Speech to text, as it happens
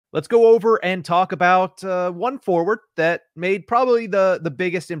let's go over and talk about one forward that made probably the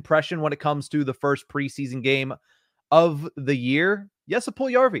biggest impression when it comes to the first preseason game of the year. Jesse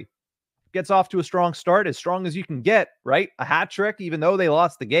Puljujarvi gets off to a strong start, as strong as you can get, right? A hat trick, even though they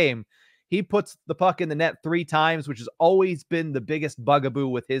lost the game. He puts the puck in the net 3 times, which has always been the biggest bugaboo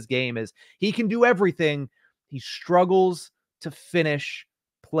with his game, is he can do everything. He struggles to finish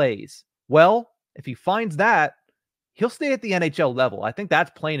plays. Well, if he finds that, he'll stay at the NHL level. I think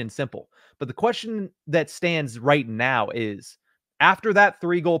that's plain and simple. But the question that stands right now is, after that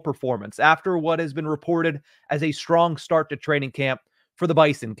 3-goal performance, after what has been reported as a strong start to training camp for the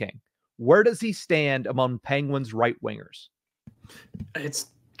Bison King, where does he stand among Penguins right wingers? It's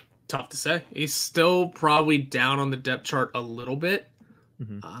tough to say. He's still probably down on the depth chart a little bit,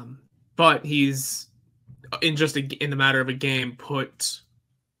 but he's in the matter of a game put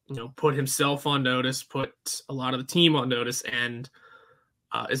himself on notice, put a lot of the team on notice, and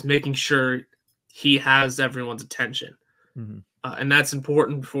is making sure he has everyone's attention. And that's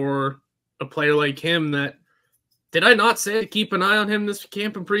important for a player like him. That did I not say to keep an eye on him this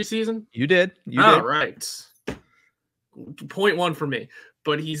camp and preseason? You did. You did. All right. Point 1 for me.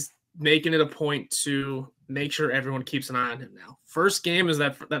 But he's making it a point to make sure everyone keeps an eye on him now. First game is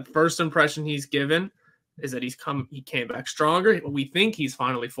that first impression he's given is that he came back stronger. We think he's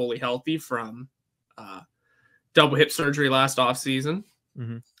finally fully healthy from double hip surgery last offseason.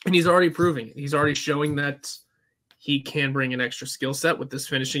 And he's already proving it. He's already showing that he can bring an extra skill set with this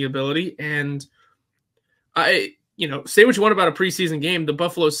finishing ability. And say what you want about a preseason game, the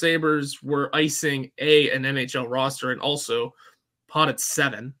Buffalo Sabres were icing an NHL roster and also potted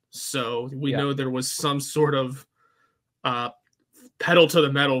 7. So we know there was some sort of pedal to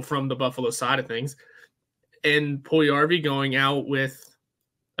the metal from the Buffalo side of things. And Puljujarvi going out with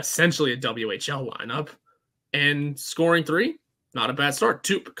essentially a WHL lineup and scoring 3, not a bad start.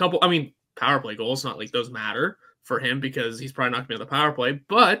 Power play goals, not like those matter for him because he's probably not going to be on the power play,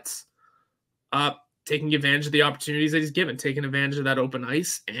 but taking advantage of the opportunities that he's given, taking advantage of that open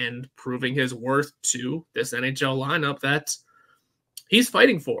ice and proving his worth to this NHL lineup that he's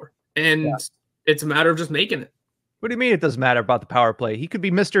fighting for. And it's a matter of just making it. What do you mean it doesn't matter about the power play? He could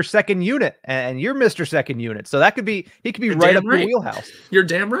be Mr. Second Unit, and you're Mr. Second Unit. So he could be you're right up your wheelhouse. You're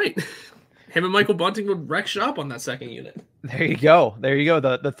damn right. Him and Michael Bunting would wreck shop on that second unit. There you go. There you go.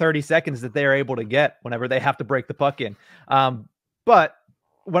 The 30 seconds that they're able to get whenever they have to break the puck in. But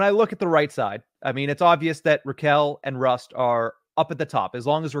when I look at the right side, I mean, it's obvious that Raquel and Rust are up at the top. As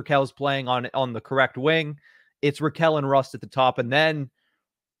long as Raquel's playing on the correct wing, it's Raquel and Rust at the top. And then,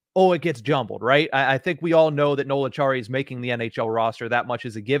 it gets jumbled, right? I think we all know that Noel Acciari is making the NHL roster. That much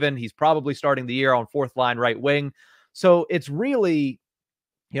is a given. He's probably starting the year on 4th line right wing. So it's really,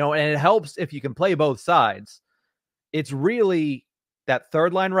 and it helps if you can play both sides. It's really that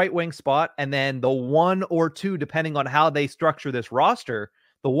 3rd line right wing spot, and then the 1 or 2, depending on how they structure this roster,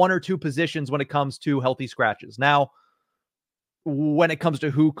 the 1 or 2 positions when it comes to healthy scratches. Now, when it comes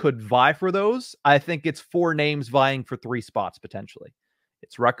to who could vie for those, I think it's 4 names vying for 3 spots potentially.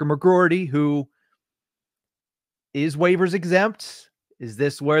 It's Rucker McGroarty, who is waivers exempt. Is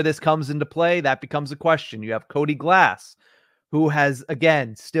this where this comes into play? That becomes a question. You have Cody Glass, who has,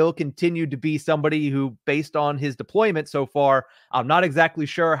 again, still continued to be somebody who, based on his deployment so far, I'm not exactly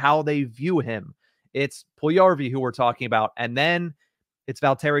sure how they view him. It's Puljujarvi, who we're talking about. And then it's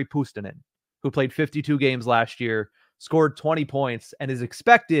Valtteri Puustinen, who played 52 games last year, scored 20 points, and is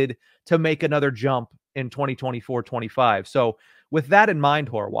expected to make another jump in 2024-25. So with that in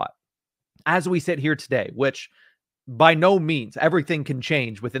mind, Horwat, as we sit here today, which by no means everything can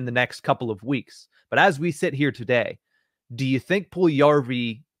change within the next couple of weeks, but as we sit here today, do you think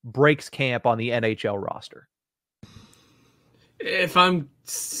Puljujarvi breaks camp on the NHL roster? If I'm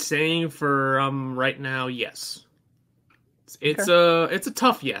saying for right now, yes. It's a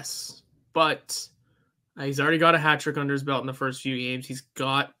tough yes, but he's already got a hat trick under his belt in the first few games. He's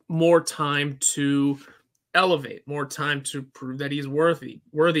got more time to elevate, more time to prove that he's worthy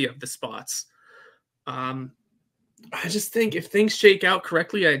of the spots. I just think if things shake out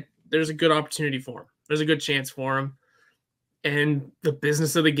correctly, there's a good opportunity for him. There's a good chance for him. And the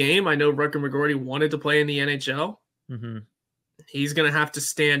business of the game, I know Rucker McGroarty wanted to play in the NHL. He's going to have to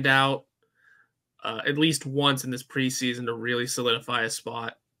stand out at least once in this preseason to really solidify a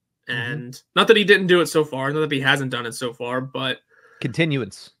spot. And not that he didn't do it so far, not that he hasn't done it so far, but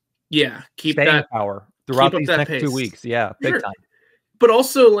continuance. Yeah, keep staying that power throughout these next pace. 2 weeks. Yeah, big time. But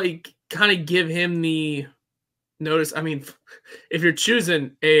also, kind of give him the notice. I mean, if you're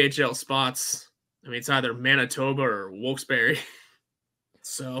choosing AHL spots, it's either Manitoba or Wilkes-Barre.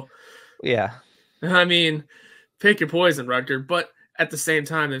 So, yeah. Pick your poison, Rutger. But at the same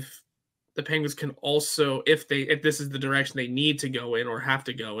time, if the Penguins can also, if this is the direction they need to go in or have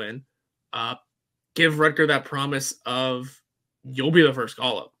to go in, give Rutger that promise of you'll be the first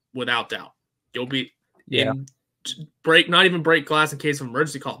call up without doubt. You'll be in not even break glass in case of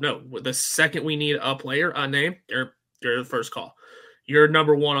emergency call. No, the second we need a player, a name, you're the first call. You're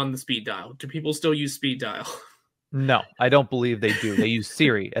number one on the speed dial. Do people still use speed dial? No, I don't believe they do. They use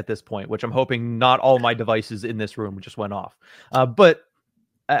Siri at this point, which I'm hoping not all my devices in this room just went off. But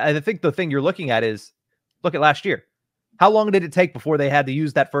I think the thing you're looking at is, look at last year. How long did it take before they had to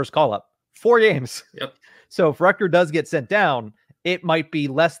use that first call up? 4 games. Yep. So if Rutger does get sent down, it might be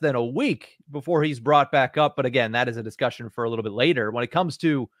less than a week before he's brought back up. But again, that is a discussion for a little bit later. When it comes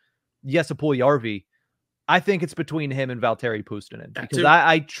to Jesse Puljujarvi, I think it's between him and Valtteri Puustinen, because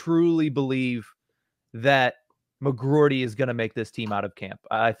I truly believe that McGroarty is going to make this team out of camp.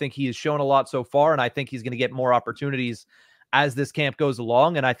 I think he has shown a lot so far, and I think he's going to get more opportunities as this camp goes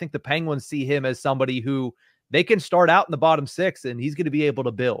along. And I think the Penguins see him as somebody who they can start out in the bottom 6, and he's going to be able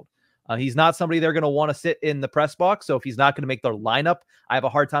to build. He's not somebody they're going to want to sit in the press box. So if he's not going to make their lineup, I have a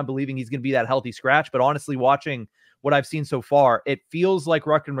hard time believing he's going to be that healthy scratch. But honestly, watching what I've seen so far, it feels like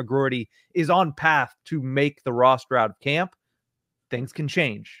Rutger McGroarty is on path to make the roster out of camp. Things can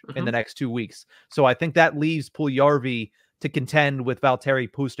change in the next 2 weeks. So I think that leaves Puljujarvi to contend with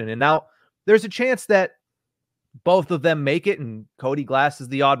Valtteri Puustinen. And now there's a chance that both of them make it and Cody Glass is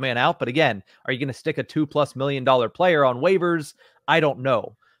the odd man out. But again, are you going to stick a $2+ million player on waivers? I don't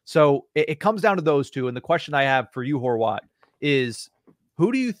know. So it comes down to those two. And the question I have for you, Horwat, is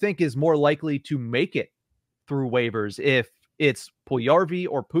who do you think is more likely to make it through waivers? If it's Puljujarvi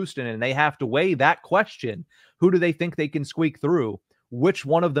or Puustinen, and they have to weigh that question, who do they think they can squeak through? Which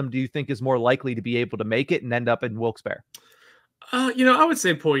one of them do you think is more likely to be able to make it and end up in Wilkes-Barre? I would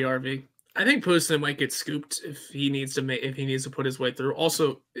say Puljujarvi. I think Puustinen might get scooped if he needs to put his way through.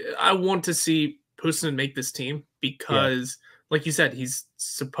 Also, I want to see Puustinen make this team because, like you said, he's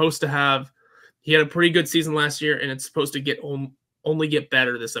supposed to have. He had a pretty good season last year, and it's supposed to only get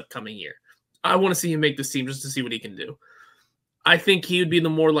better this upcoming year. I want to see him make this team just to see what he can do. I think he would be the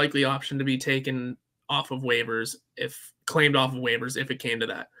more likely option to be taken off of waivers, claimed off of waivers, if it came to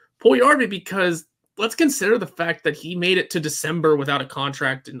that. Puljujarvi, because let's consider the fact that he made it to December without a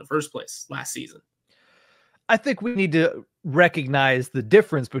contract in the first place last season. I think we need to recognize the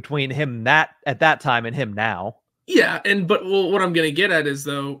difference between him at that time and him now. Yeah, but what I'm going to get at is,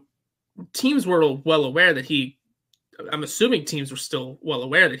 though, teams were well aware that I'm assuming teams were still well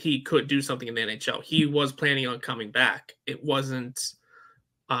aware that he could do something in the NHL. He was planning on coming back. It wasn't,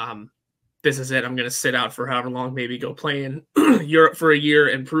 this is it, I'm going to sit out for however long, maybe go play in Europe for a year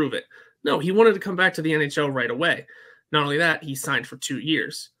and prove it. No, he wanted to come back to the NHL right away. Not only that, he signed for 2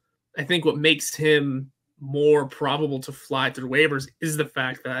 years. I think what makes him more probable to fly through waivers is the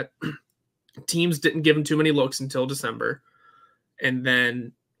fact that teams didn't give him too many looks until December. And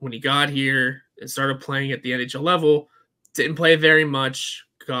then when he got here and started playing at the NHL level, didn't play very much,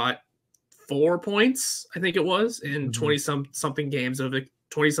 got 4 points, I think it was, in 20-something games of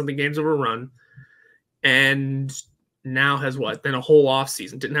a run. And now has been a whole off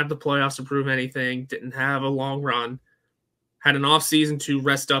season. Didn't have the playoffs to prove anything, didn't have a long run, had an off season to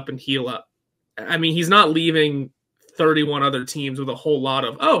rest up and heal up. I mean, he's not leaving 31 other teams with a whole lot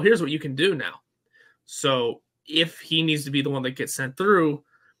of, oh, here's what you can do now. So if he needs to be the one that gets sent through,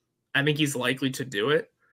 I think he's likely to do it.